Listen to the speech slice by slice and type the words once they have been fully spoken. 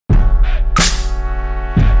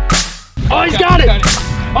Oh, he's got it!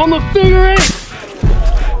 On the figure 8!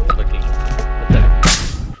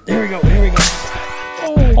 There we go, here we go.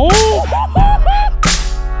 Oh!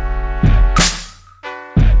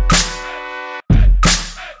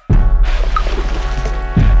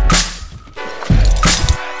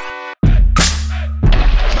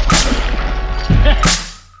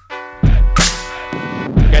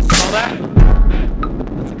 You guys smell that?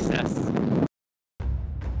 That's success.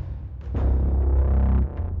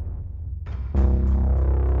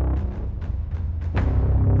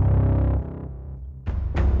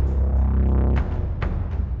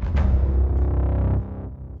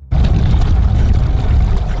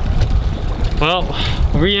 Well,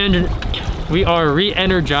 we are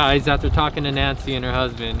re-energized after talking to Nancy and her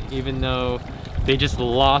husband, even though they just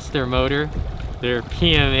lost their motor. Their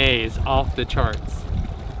PMA is off the charts.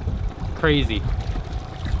 Crazy.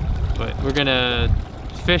 But we're gonna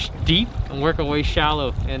fish deep and work our way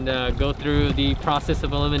shallow and go through the process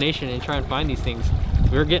of elimination and try and find these things.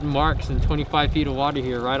 We're getting marks in 25 feet of water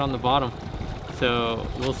here right on the bottom. So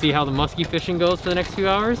we'll see how the musky fishing goes for the next few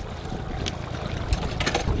hours.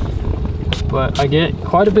 But I get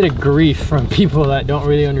quite a bit of grief from people that don't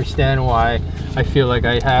really understand why I feel like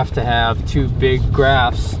I have to have two big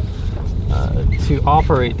graphs to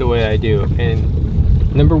operate the way I do.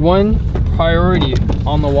 And number one priority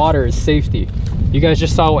on the water is safety. You guys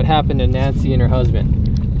just saw what happened to Nancy and her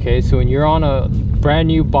husband. Okay, so when you're on a brand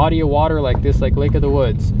new body of water like this, like Lake of the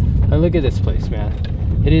Woods, look at this place, man.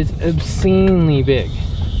 It is obscenely big.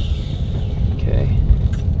 Okay.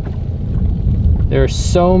 There are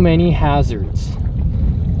so many hazards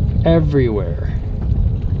everywhere.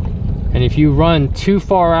 And if you run too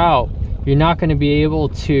far out, you're not going to be able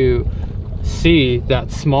to see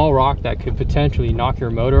that small rock that could potentially knock your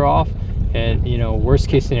motor off and, you know, worst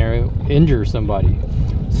case scenario, injure somebody.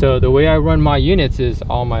 So the way I run my units is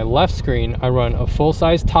on my left screen, I run a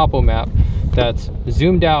full-size topo map that's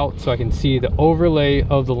zoomed out so I can see the overlay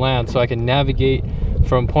of the land so I can navigate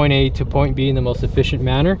from point A to point B in the most efficient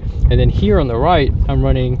manner. And then here on the right, I'm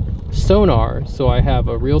running sonar, so I have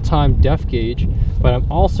a real-time depth gauge, but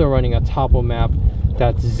I'm also running a topo map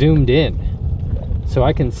that's zoomed in. So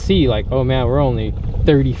I can see like, oh man, we're only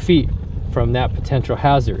 30 feet from that potential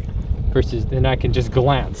hazard, versus then I can just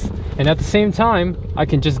glance. And at the same time, I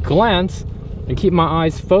can just glance and keep my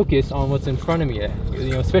eyes focused on what's in front of me. You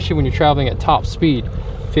know, especially when you're traveling at top speed,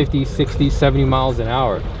 50, 60, 70 miles an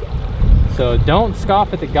hour. So don't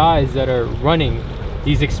scoff at the guys that are running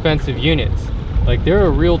these expensive units. Like, they're a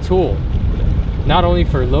real tool, not only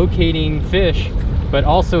for locating fish, but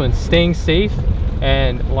also in staying safe.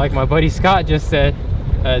 And like my buddy Scott just said,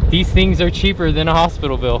 these things are cheaper than a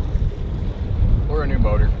hospital bill. Or a new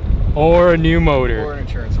motor. Or a new motor. Or an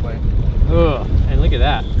insurance claim. Ugh, and look at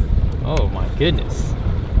that. Oh my goodness.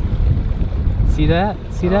 See that?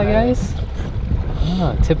 See that, guys?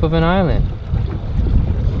 Ah, tip of an island.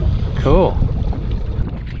 Cool.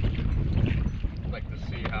 I'd like to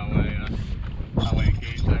see how I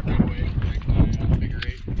engage that right away. Like my figure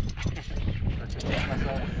 8.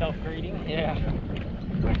 Self-grading? Yeah.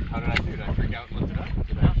 How did I do? Did I freak out and lift it up?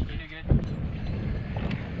 No, you did good.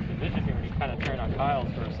 The vision here, he kind of turned on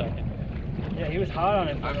Kyle's for a second. Yeah, he was hot on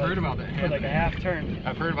it. I've heard about that for like a half turn.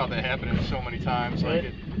 I've heard about that happening so many times. Like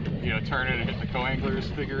it, you know, turn it and hit the co-angler's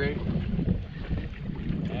figure 8.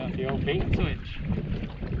 Yeah, the old bait and switch.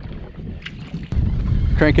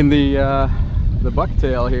 Cranking the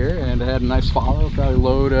bucktail here, and I had a nice follow, probably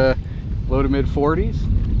low to mid 40s.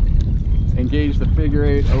 Engaged the figure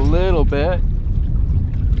 8 a little bit.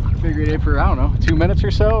 Figure 8 for, I don't know, 2 minutes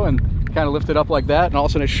or so, and kind of lifted up like that, and all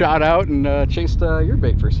of a sudden it shot out and chased your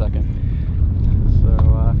bait for a second.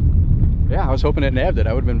 So yeah, I was hoping it nabbed it.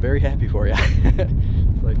 I would have been very happy for you.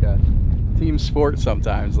 It's like a team sport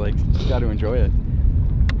sometimes. Like, you got to enjoy it.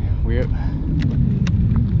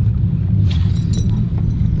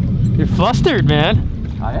 You're flustered,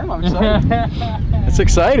 man. I am. I'm excited. It's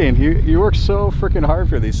exciting. You work so freaking hard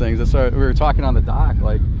for these things. That's why we were talking on the dock.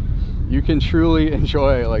 Like, you can truly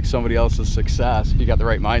enjoy like somebody else's success if you got the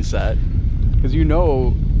right mindset, because you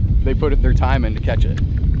know they put their time in to catch it.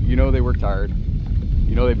 You know they worked hard.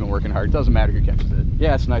 You know they've been working hard. It doesn't matter who catches it.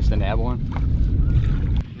 Yeah, it's nice to nab one.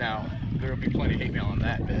 Now there will be plenty of hate mail on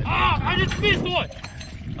that bit. Ah! I just missed one.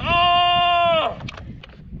 Oh!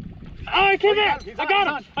 Oh, it came in! I got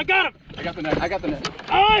him! I got him! I got the net. I got the net.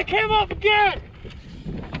 Oh, it came up again!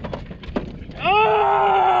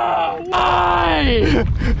 Oh! Why?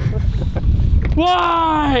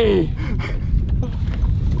 Why?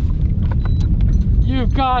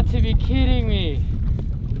 You've got to be kidding me.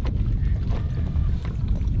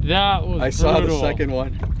 That was I saw brutal. the second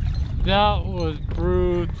one. That was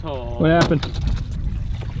brutal. What happened?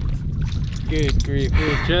 Good grief. We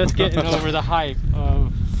were just getting over the hype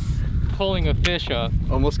of pulling a fish up.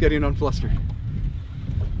 Almost getting unflustered.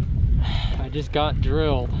 I just got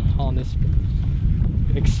drilled on this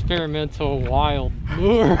experimental wild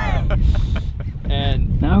lure.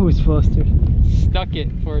 And Now who's flustered? stuck it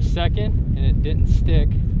for a second and it didn't stick.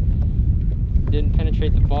 Didn't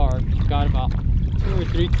penetrate the barb. Got about 2 or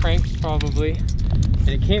 3 cranks probably. And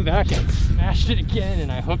it came back and smashed it again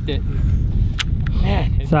and I hooked it. And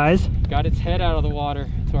man, it Size? got its head out of the water.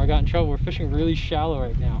 That's where I got in trouble. We're fishing really shallow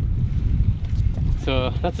right now. So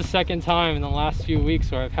that's the second time in the last few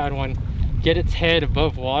weeks where I've had one get its head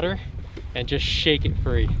above water and just shake it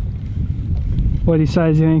free. What do you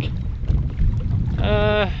size you think?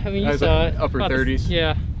 I mean, you saw it. Upper 30s.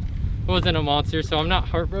 Yeah. It wasn't a monster, so I'm not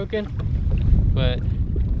heartbroken. But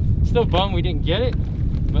still bummed we didn't get it.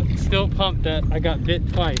 But still pumped that I got bit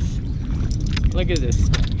twice. Look at this.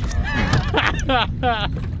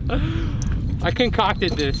 I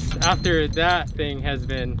concocted this after that thing has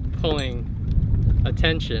been pulling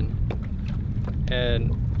attention.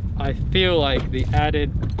 And I feel like the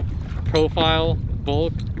added profile,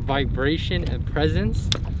 bulk, vibration, and presence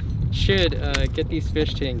should get these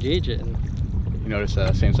fish to engage it. And You notice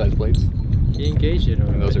same size plates? you engage it.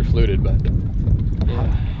 And those are fluted, but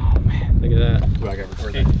Yeah. Oh man, look at that. ooh, I got to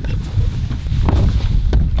record that.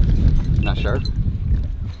 Not sharp?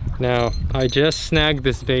 Now, I just snagged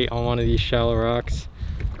this bait on one of these shallow rocks.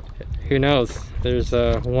 Who knows? There's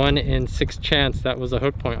a 1 in 6 chance that was a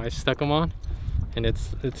hook point I stuck them on, and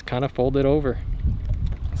it's kind of folded over.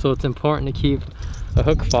 So it's important to keep a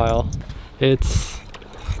hook file. It's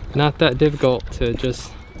not that difficult to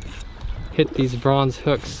just hit these bronze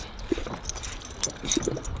hooks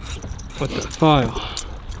with the file.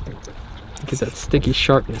 Get that sticky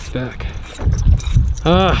sharpness back.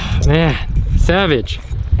 Ah, man, savage.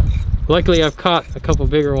 Luckily I've caught a couple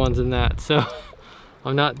bigger ones than that, so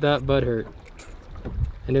I'm not that butthurt.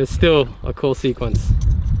 And it was still a cool sequence.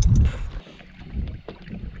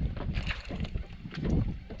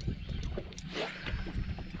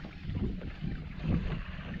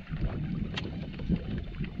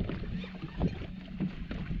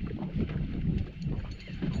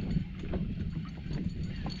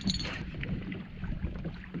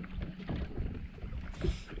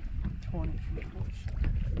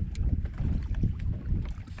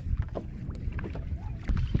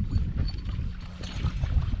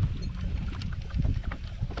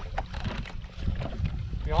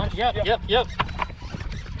 You on? Yep.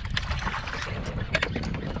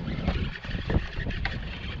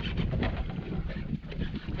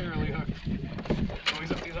 Barely hooked. Oh,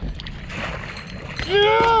 he's up.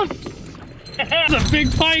 Yes! That's a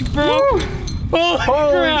big pike, bro! Holy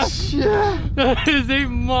crap! Shit! That is a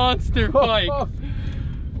monster pike!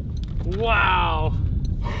 Wow!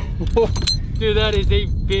 Dude, that is a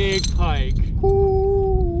big pike.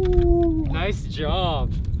 Nice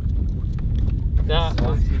job. That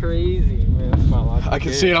was crazy, man. I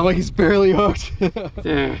can see it. I'm like, he's barely hooked.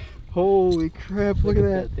 Dude, Holy crap! Look at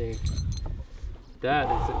that. thing.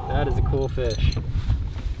 That is a cool fish.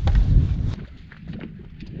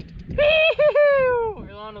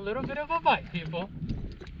 We're on a little bit of a bite, people.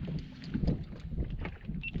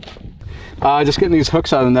 Just getting these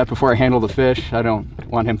hooks out of the net before I handle the fish. I don't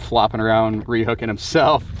want him flopping around, rehooking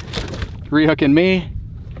himself, rehooking me.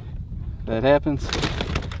 That happens.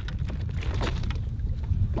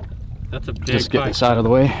 That's a big Just get pike. this out of the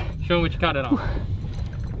way. Show them what you got it on.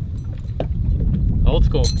 Old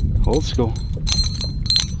school. Old school.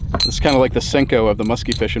 This is kind of like the Senko of the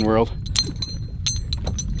musky fishing world.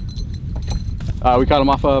 We caught him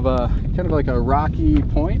off of kind of like a rocky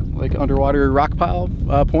point, like underwater rock pile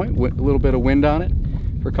point, with a little bit of wind on it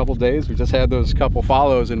for a couple days. We just had those couple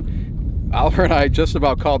follows, and Oliver and I just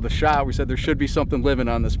about called the shot. We said there should be something living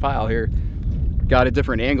on this pile here. Got a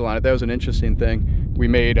different angle on it. That was an interesting thing. We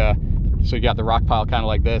made, so you got the rock pile kind of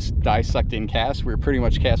like this, dissecting cast. We were pretty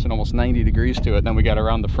much casting almost 90 degrees to it. Then we got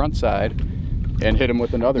around the front side and hit him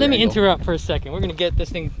with another Let me angle. interrupt for a second. We're gonna get this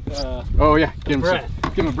thing Oh yeah, give him breath.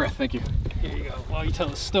 give him a breath, thank you. Here you go, while you tell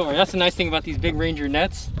the story. That's the nice thing about these big Ranger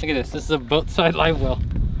nets. Look at this, this is a boat side live well.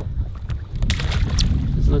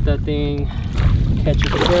 Just let that thing catch its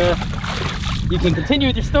breath. You can continue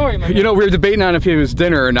with your story, my man. You know, we were debating on if it was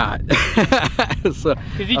dinner or not. So,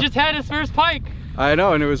 Because he just had his first pike. I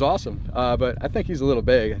know, and it was awesome. But I think he's a little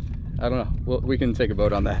big. I don't know. Well, we can take a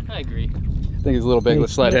vote on that. I agree. I think he's a little big.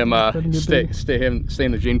 Let's let him stay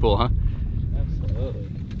in the gene pool, huh? Absolutely.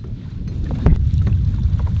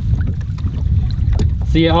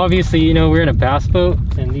 So yeah, obviously, you know, we're in a bass boat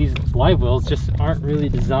and these live wells just aren't really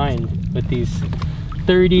designed with these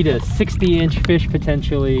 30 to 60 inch fish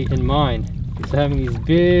potentially in mind. So having these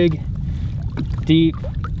big, deep,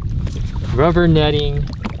 rubber netting,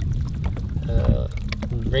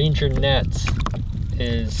 Ranger nets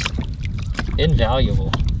is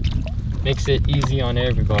invaluable. Makes it easy on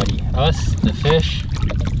everybody. Us, the fish.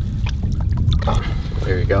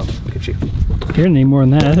 There you go. Look at you. You're gonna need more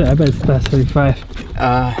than that. I bet it's past 35.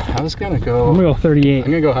 I was gonna go. I'm gonna go 38.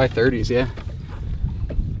 I'm gonna go high 30s. Yeah.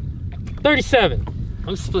 37.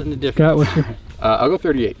 I'm splitting the difference. Scott, what's your? I'll go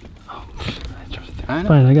 38. I know.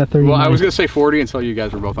 Fine, I got 39. Well, I was gonna say 40 until you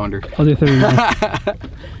guys were both under. I'll do 39.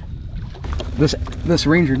 This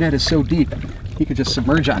Ranger net is so deep, he could just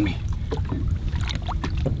submerge on me.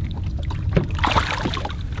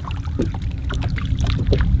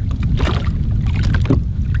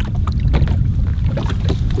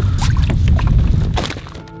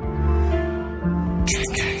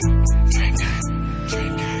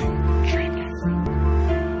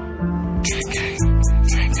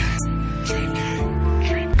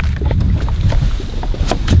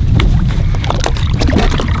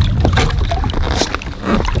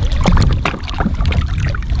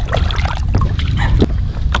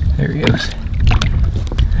 There he goes.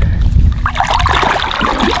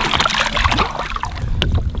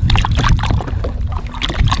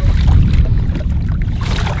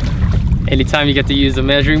 Anytime you get to use a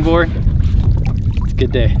measuring board, it's a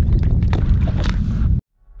good day.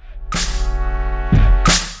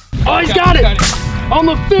 Oh, he's got it! On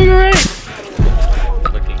the figure eight!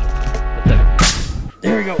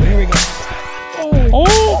 There we go, here we go.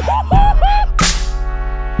 Oh!